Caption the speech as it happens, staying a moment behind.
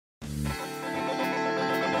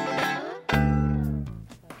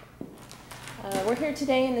here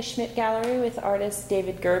today in the Schmidt Gallery with artist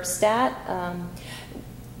David Gerbstadt,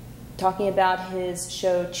 talking about his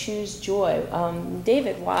show Choose Joy.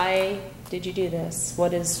 David, why did you do this?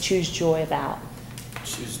 What is Choose Joy about?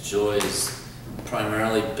 Choose Joy is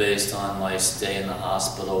primarily based on my stay in the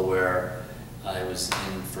hospital, where I was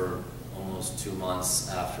in for almost 2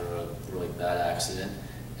 months after a really bad accident,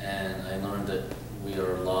 and I learned that we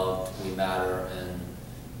are loved, we matter, and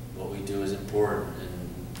what we do is important, and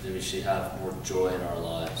that we should have more joy in our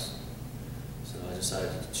lives. So I decided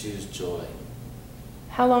to choose joy.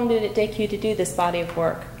 How long did it take you to do this body of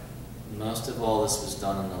work? Most of all, this was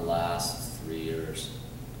done in the last 3 years.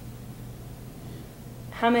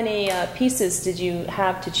 How many pieces did you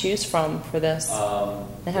have to choose from for this?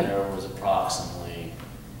 There was approximately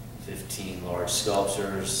 15 large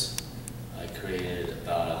sculptures. I created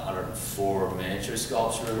about 104 miniature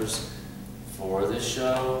sculptures for this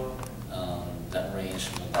show that ranged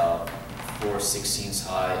from about 4/16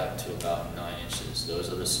 high up to about 9 inches. Those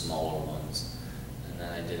are the smaller ones. And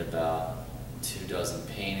then I did about 24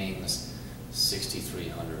 paintings,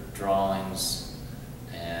 6,300 drawings,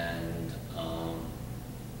 and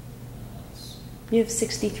you have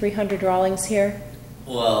 6,300 drawings here?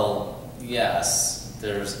 Well, yes.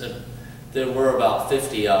 There were about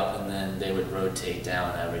 50 up, and then they would rotate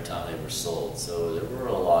down every time they were sold. So there were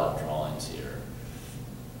a lot of drawings here.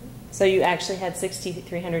 So you actually had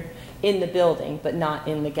 6,300 in the building, but not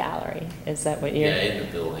in the gallery. Is that what you're... Yeah, in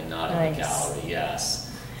the building, not in the gallery, yes.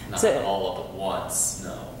 Not all up at once,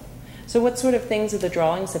 no. So what sort of things are the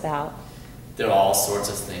drawings about? There are all sorts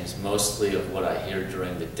of things, mostly of what I hear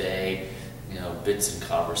during the day, bits in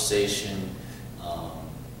conversation,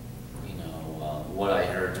 what I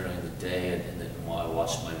heard during the day and while I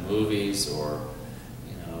watched my movies, or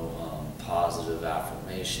positive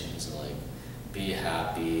affirmations like be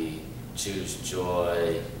happy, choose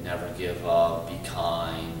joy, never give up, be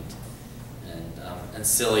kind, and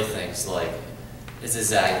silly things like it's a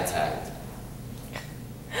zag and tag.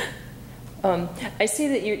 I see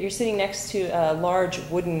that you're sitting next to a large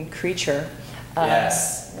wooden creature.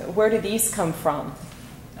 Yes. Where do these come from?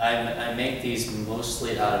 I make these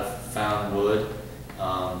mostly out of found wood.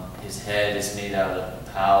 His head is made out of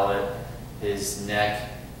a pallet. His neck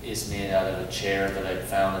is made out of a chair that I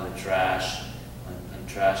found in the trash on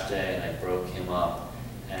trash day, and I broke him up.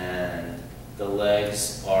 And the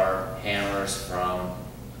legs are hammers from a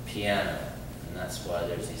piano, and that's why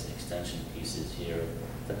there's these extension pieces here.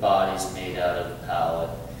 The body's made out of a pallet,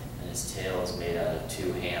 and his tail is made out of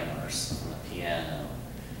 2 hammers from a piano.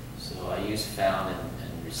 So I use found and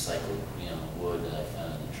recycled wood that I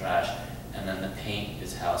found in the trash. And then the paint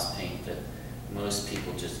is house paint that most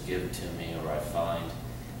people just give to me or I find,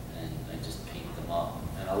 and I just paint them up.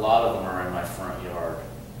 And a lot of them are in my front yard.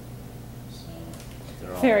 So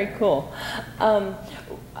they're all very cool.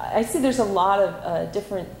 I see there's a lot of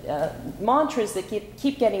different mantras that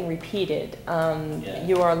keep getting repeated. Yeah.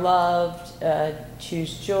 You are loved,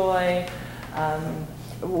 choose joy.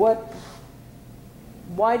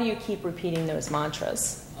 Why do you keep repeating those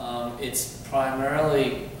mantras? It's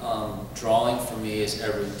primarily drawing for me is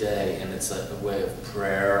every day, and it's a way of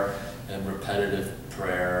prayer and repetitive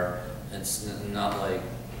prayer. It's not like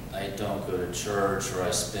I don't go to church or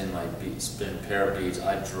I spin pair beads.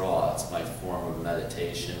 I draw. It's my form of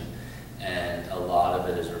meditation, and a lot of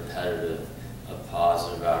it is repetitive of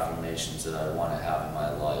positive affirmations that I want to have in my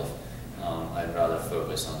life. I'd rather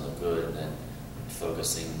focus on the good than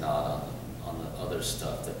focusing not on the other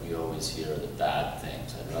stuff that we always hear, the bad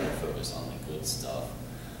things. I'd rather focus on the good stuff.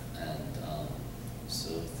 And so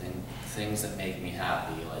things that make me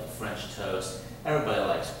happy, like French toast. Everybody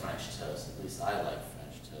likes French toast. At least I like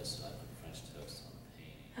French toast, so I put French toast on the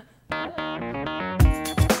painting.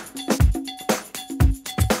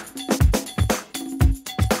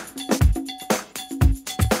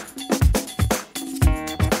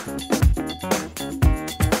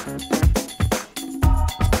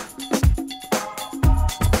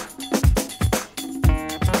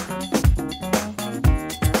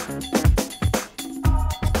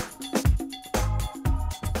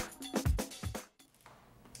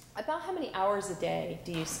 About how many hours a day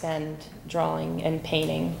do you spend drawing and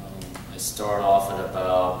painting? I start off at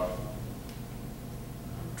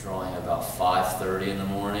drawing about 5:30 in the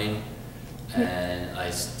morning, and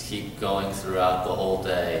I keep going throughout the whole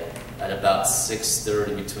day. At about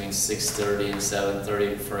 6:30, between 6:30 and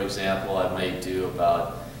 7:30, for example, I may do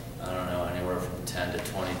about, anywhere from 10 to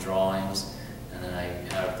 20 drawings, and then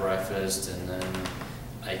I have breakfast, and then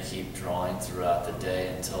I keep drawing throughout the day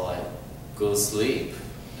until I go to sleep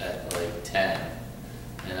at like 10.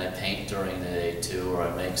 And I paint during the day too, or I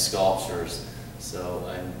make sculptures. So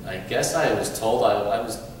I guess I was told I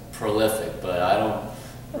was prolific, but I don't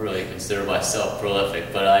really consider myself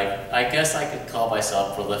prolific. But I guess I could call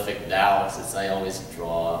myself prolific now since I always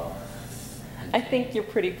draw. I think you're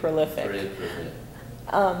pretty prolific. Pretty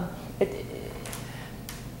prolific.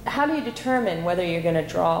 How do you determine whether you're going to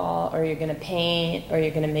draw or you're going to paint or you're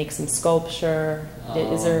going to make some sculpture?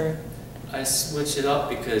 Is there? I switch it up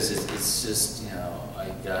because it's just, you know, I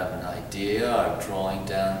got an idea. I'm drawing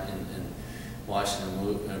down and watching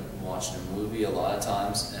a movie a lot of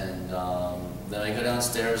times, and then I go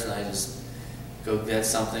downstairs and I just go get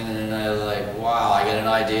something, and then I like, wow, I get an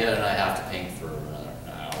idea, and I have to paint for another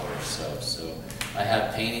hour or so. So I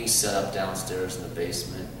have paintings set up downstairs in the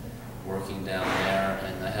basement, working down there,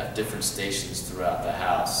 and I have different stations throughout the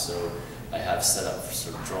house. So I have set up for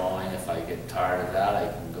some drawing. If I get tired of that, I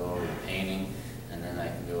can go over to painting, and then I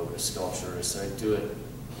can go over to sculpture. So I do it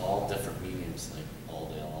all different mediums, like all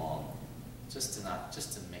day long, just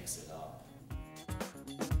to mix it up.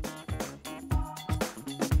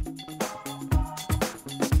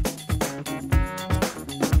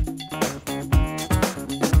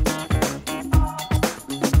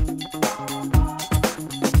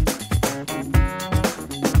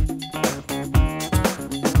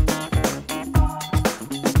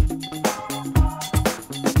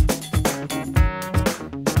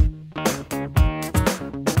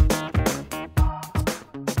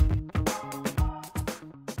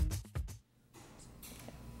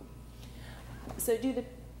 So do the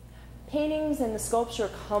paintings and the sculpture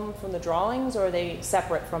come from the drawings, or are they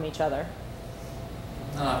separate from each other?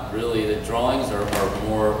 Not really. The drawings are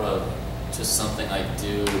more of just something I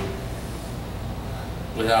do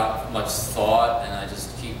without much thought, and I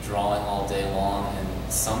just keep drawing all day long.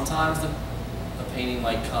 And sometimes the painting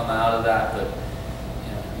might come out of that, but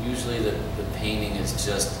you know, usually the painting is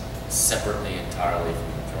just separately entirely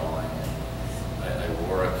from the drawing. And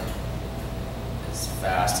I work as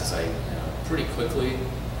fast as pretty quickly,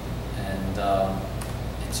 and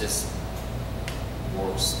it just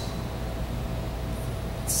works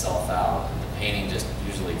itself out. The painting just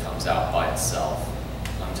usually comes out by itself.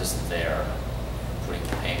 I'm just there putting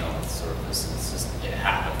the paint on the surface, and it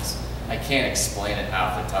happens. I can't explain it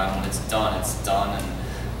half the time. When it's done,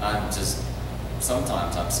 and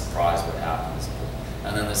sometimes I'm surprised what happens.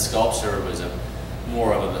 And then the sculpture was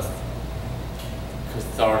more of a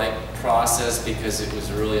cathartic process, because it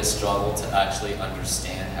was really a struggle to actually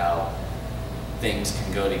understand how things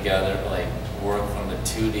can go together, like work from the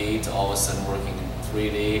 2D to all of a sudden working in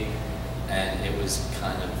 3D, and it was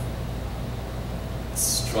kind of a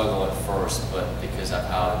struggle at first, but because of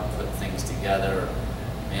how I put things together.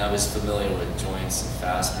 I mean, I was familiar with joints and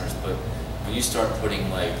fasteners, but when you start putting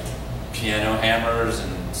like piano hammers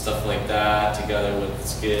and stuff like that together with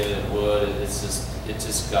skid and wood, it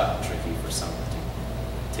just got tricky for some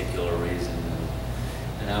particular reason,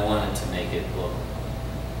 and I wanted to make it look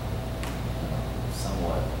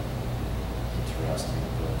somewhat interesting.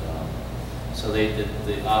 But so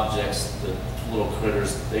the objects, the little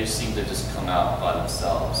critters, they seem to just come out by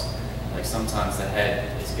themselves. Like sometimes the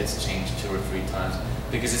head gets changed 2 or 3 times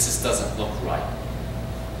because it just doesn't look right,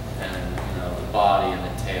 and the body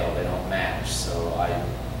and the tail, they don't match. So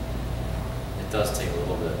it does take a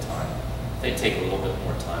little bit of time. They take a little bit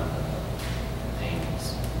more time than the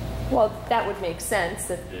paintings. Well, that would make sense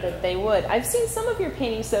that they would. I've seen some of your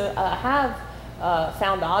paintings have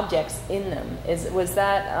found objects in them. Was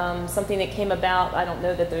that something that came about? I don't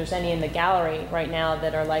know that there's any in the gallery right now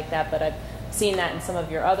that are like that, but I've seen that in some of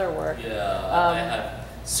your other work. Yeah, I have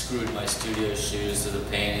screwed my studio shoes to the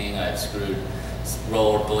painting. I've screwed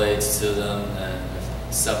roller blades to them,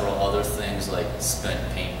 and several other things like spent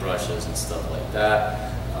paintbrushes and stuff like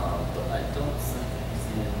that. But I don't think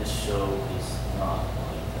anything in this show is not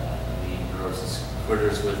like that. I mean, there's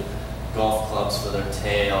critters with golf clubs for their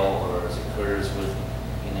tail, or there's critters with,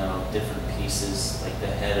 different pieces, like the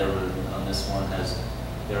head on this one has,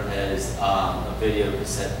 their head is a video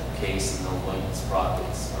cassette case, and the white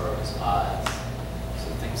sprockets are his eyes. So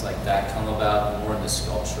things like that come about more in the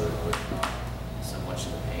sculpture, but not so much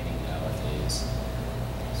in the painting nowadays.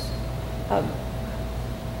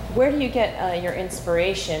 Where do you get your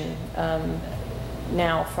inspiration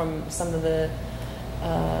now from some of the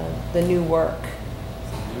new work?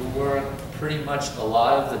 The new work, pretty much a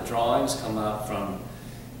lot of the drawings come out from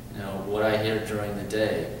what I hear during the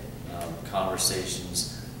day,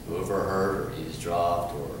 conversations overheard or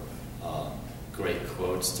eavesdropped, or great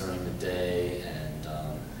quotes during the day, and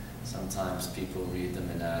sometimes people read them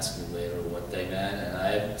and ask me later what they meant,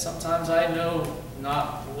 and sometimes I know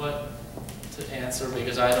not what to answer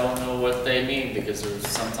because I don't know what they mean, because they're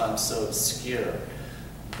sometimes so obscure.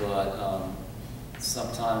 But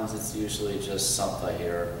Sometimes it's usually just something I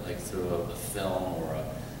hear, like through a film or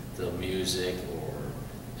the music or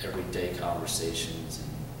everyday conversations, and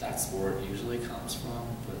that's where it usually comes from.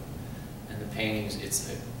 But in the paintings,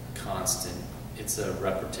 it's a constant, it's a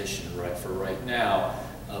repetition for right now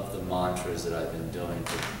of the mantras that I've been doing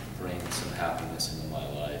to bring some happiness into my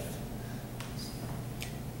life.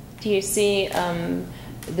 Do you see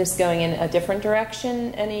this going in a different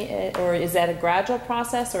direction, or is that a gradual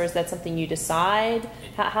process, or is that something you decide?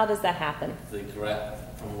 How does that happen?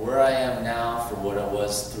 From where I am now for what I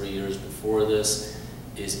was 3 years before this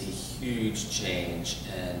is a huge change,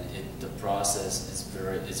 and the process is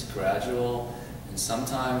it's gradual, and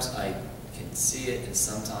sometimes I can see it, and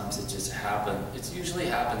sometimes it just happens. It usually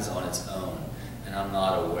happens on its own, and I'm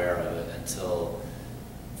not aware of it until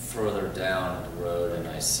further down the road and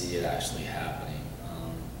I see it actually happening.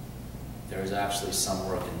 There's actually some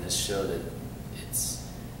work in this show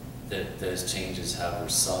that those changes were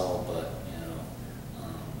subtle, but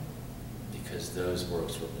because those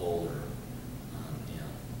works were older,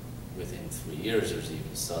 within 3 years there's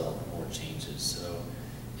even subtle more changes. So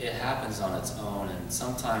it happens on its own, and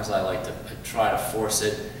sometimes I try to force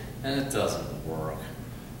it, and it doesn't work,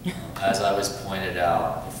 as I was pointed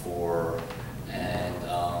out before, and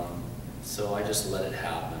so I just let it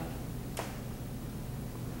happen.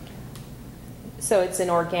 So it's an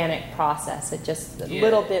organic process. It just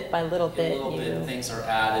little bit by little bit. Things are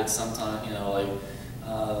added. Sometimes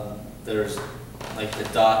there's like the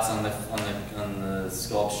dots on the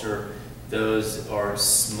sculpture. Those are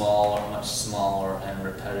smaller, much smaller and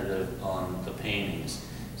repetitive on the paintings.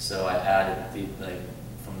 So I added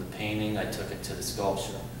from the painting, I took it to the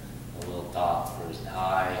sculpture. A little dot for his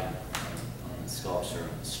eye on the sculpture,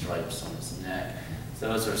 and stripes on his neck.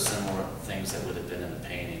 Those are similar things that would have been in the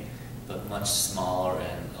painting, but much smaller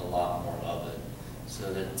and a lot more of it.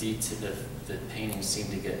 So the paintings seem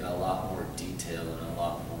to get a lot more detail and a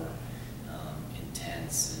lot more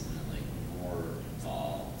intense and more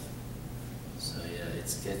involved. So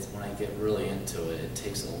yeah, when I get really into it, it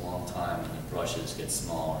takes a long time, and the brushes get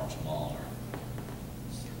smaller and smaller.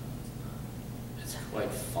 So it's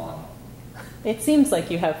quite fun. It seems like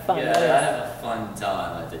you have fun. Yeah, I have a fun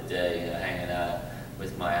time at the day, hanging out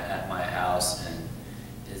at my house, and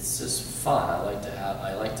it's just fun.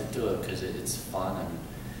 I like to do it because it's fun and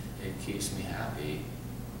it keeps me happy.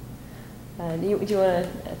 Do you want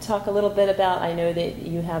to talk a little bit about, I know that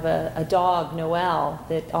you have a dog, Noelle,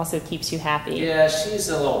 that also keeps you happy. Yeah, she's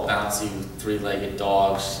a little bouncy, three-legged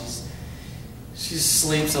dog. She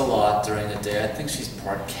sleeps a lot during the day. I think she's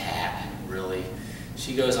part cat, really.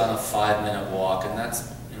 She goes on a 5-minute walk, and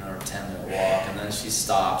that's or a 10-minute walk, and then she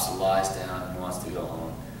stops, lies down, and wants to go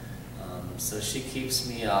home. So she keeps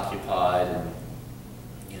me occupied, and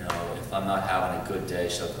if I'm not having a good day,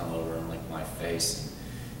 she'll come over and lick my face.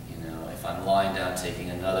 And, if I'm lying down taking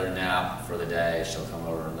another nap for the day, she'll come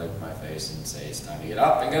over and lick my face and say it's time to get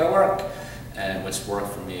up and go to work. And what's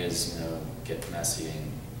worked for me is get messy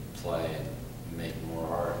and play and make more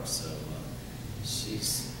art. So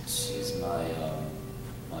she's my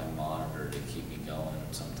my monitor to keep me going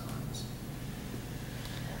sometimes.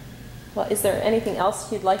 Well, is there anything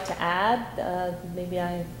else you'd like to add? Maybe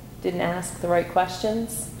I didn't ask the right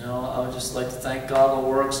questions. No, I would just like to thank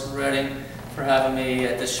GoggleWorks in Reading for having me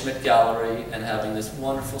at the Schmidt Gallery and having this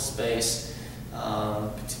wonderful space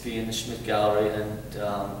to be in the Schmidt Gallery, and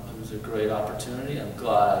it was a great opportunity. I'm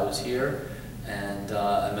glad I was here, and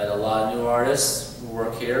I met a lot of new artists who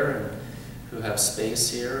work here and who have space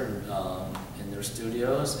here and in their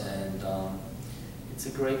studios, and it's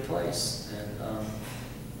a great place, and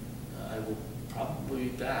I will probably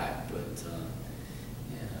be back, but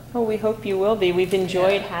well, we hope you will be. We've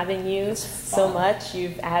enjoyed having you so much.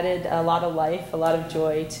 You've added a lot of life, a lot of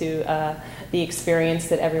joy to the experience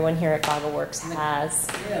that everyone here at GoggleWorks has.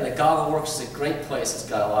 Yeah, the GoggleWorks is a great place. It's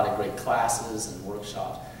got a lot of great classes and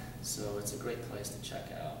workshops, so it's a great place to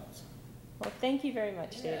check out. Well, thank you very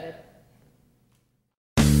much, David.